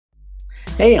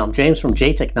Hey, I'm James from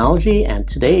J Technology, and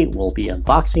today we'll be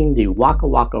unboxing the Waka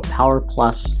Waka Power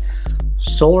Plus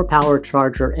solar power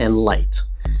charger and light.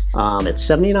 It's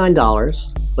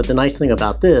 $79, but the nice thing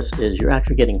about this is you're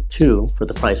actually getting two for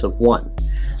the price of one.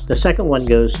 The second one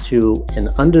goes to an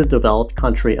underdeveloped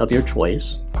country of your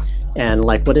choice, and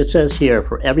like what it says here,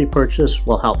 for every purchase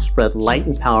will help spread light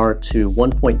and power to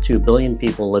 1.2 billion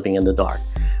people living in the dark,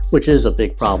 which is a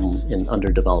big problem in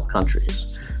underdeveloped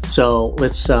countries. So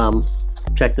let's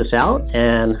check this out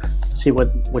and see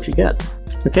what you get.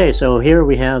 Okay, so here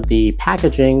we have the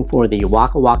packaging for the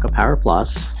Waka Waka Power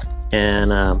Plus,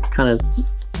 and kind of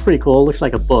pretty cool. Looks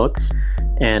like a book,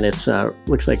 and it's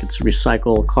looks like it's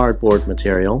recycled cardboard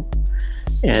material.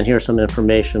 And here's some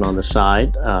information on the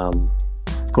side.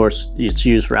 Of course, it's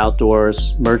used for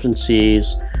outdoors,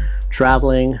 emergencies,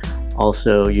 traveling,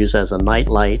 also used as a night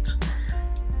light.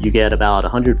 You get about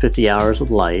 150 hours of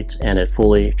light, and it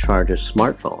fully charges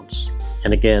smartphones.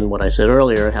 And again, what I said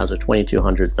earlier, it has a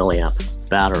 2200 milliamp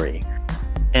battery,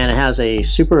 and it has a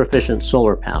super efficient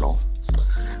solar panel.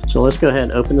 So let's go ahead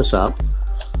and open this up.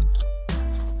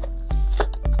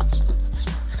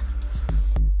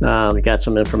 We got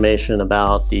some information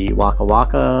about the Waka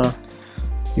Waka.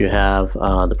 You have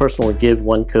the person will give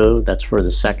one code, that's for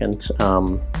the second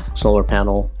solar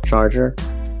panel charger.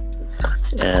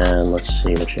 And let's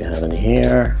see what you have in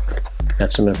here.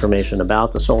 Got some information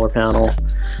about the solar panel.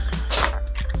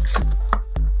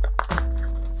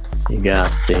 You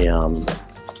got the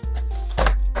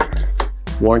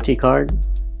warranty card,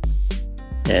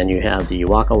 and you have the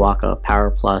Waka Waka Power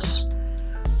Plus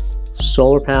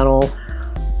solar panel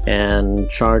and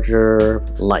charger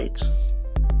light.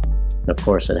 Of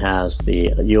course, it has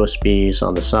the USBs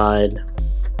on the side.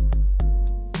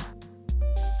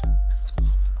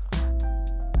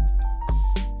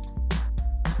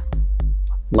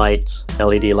 Light,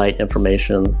 LED light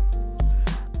information,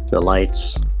 the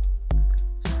lights.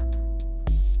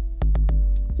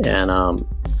 And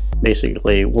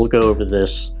basically we'll go over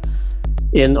this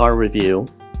in our review,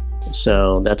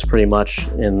 so that's pretty much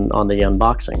on the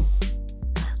unboxing.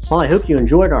 Well, I hope you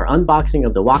enjoyed our unboxing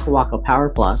of the Waka Waka Power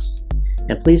Plus,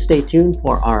 and please stay tuned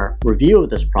for our review of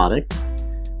this product.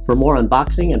 For more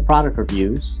unboxing and product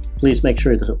reviews, please make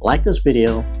sure to like this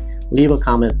video, leave a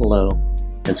comment below,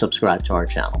 and subscribe to our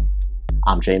channel.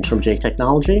 I'm James from J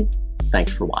Technology.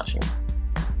 Thanks for watching.